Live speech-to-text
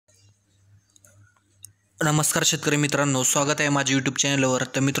नमस्कार शेतकरी मित्रांनो, स्वागत आहे माझ्या यूट्यूब चॅनलवर।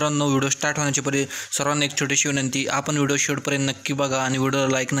 तर मित्रांनो, व्हिडिओ स्टार्ट होण्याच्या पहिले सर्वांना एक छोटीशी विनंती, आपण व्हिडिओ शेवटपर्यंत नक्की बघा आणि व्हिडिओला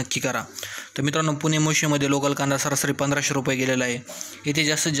लाईक नक्की करा। तर मित्रांनो, पुणे मुळशीमध्ये लोकल कांदा सरासरी 1500 रुपये गेलेला आहे। येथे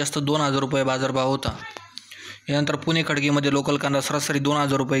जास्तीत जास्त 2000 रुपये बाजारभाव होता। यानंतर पुणे खडकीमध्ये लोकल कांदा सरासरी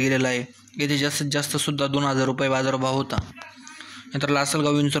 2000 रुपये गेलेला आहे। येथे जास्तीत जास्त सुद्धा 2000 रुपये बाजारभाव होता। नंतर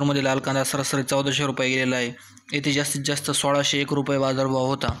लासलगाव विंचूरमध्ये लाल कांदा सरासरी 1400 रुपये गेलेला आहे। येथे जास्तीत जास्त 1601 रुपये बाजारभाव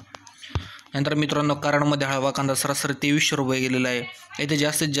होता। नंतर मित्रांनो, कराडमध्ये हळवा कांदा सरासरी 2300 रुपये गेलेला आहे। येथे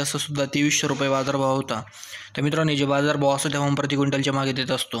जास्तीत जास्त सुद्धा 2300 रुपये बाजारभाव होता। तर मित्रांनो, जे बाजारभाव असतो तेव्हा प्रति क्विंटलच्या मागे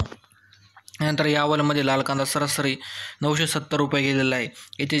देत असतो। नंतर यावलमध्ये लाल कांदा सरासरी 970 रुपये गेलेला आहे।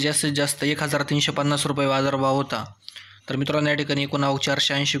 येथे जास्तीत जास्त 1350 रुपये बाजारभाव होता। तर मित्रांनो, या ठिकाणी एकूण आवक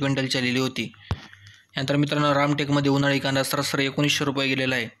 480 क्विंटल चाललेली होती। नंतर मित्रांनो, रामटेकमध्ये उन्हाळी कांदा सरासरी 1900 रुपये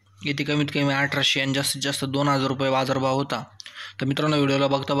गेलेला आहे। येथे कमीत कमी 1800 आणि जास्तीत जास्त 2000 रुपये बाजारभाव होता। तर मित्रांनो, व्हिडिओला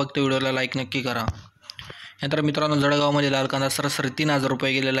बघता व्हिडिओला लाईक नक्की करा। नंतर मित्रांनो, जळगावमध्ये लाल कांदा सरासरी 3000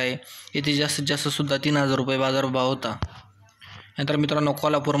 रुपये गेलेला आहे। येथे जास्तीत जास्त सुद्धा 3000 रुपये बाजारभाव होता। नंतर मित्रांनो,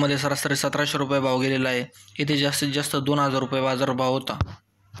 कोल्हापूरमध्ये सरासरी 1700 रुपये भाव गेलेला आहे। येथे जास्तीत जास्त 2000 रुपये बाजारभाव होता।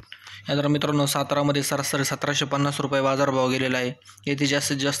 नंतर मित्रांनो, सातारामध्ये सरासरी 1750 रुपये बाजारभाव गेलेला आहे। येथे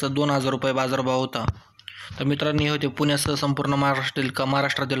जास्तीत जास्त 2000 रुपये बाजारभाव होता। तर मित्रांनो, हे होते पुण्यासह संपूर्ण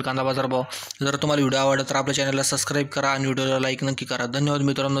महाराष्ट्रातील कांदा बाजारभाव। जर तुम्हाला व्हिडिओ आवडला तर आपल्या चॅनलला सबस्क्राईब करा आणि व्हिडिओला लाईक नक्की करा। धन्यवाद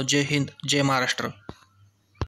मित्रांनो। जय हिंद, जय महाराष्ट्र।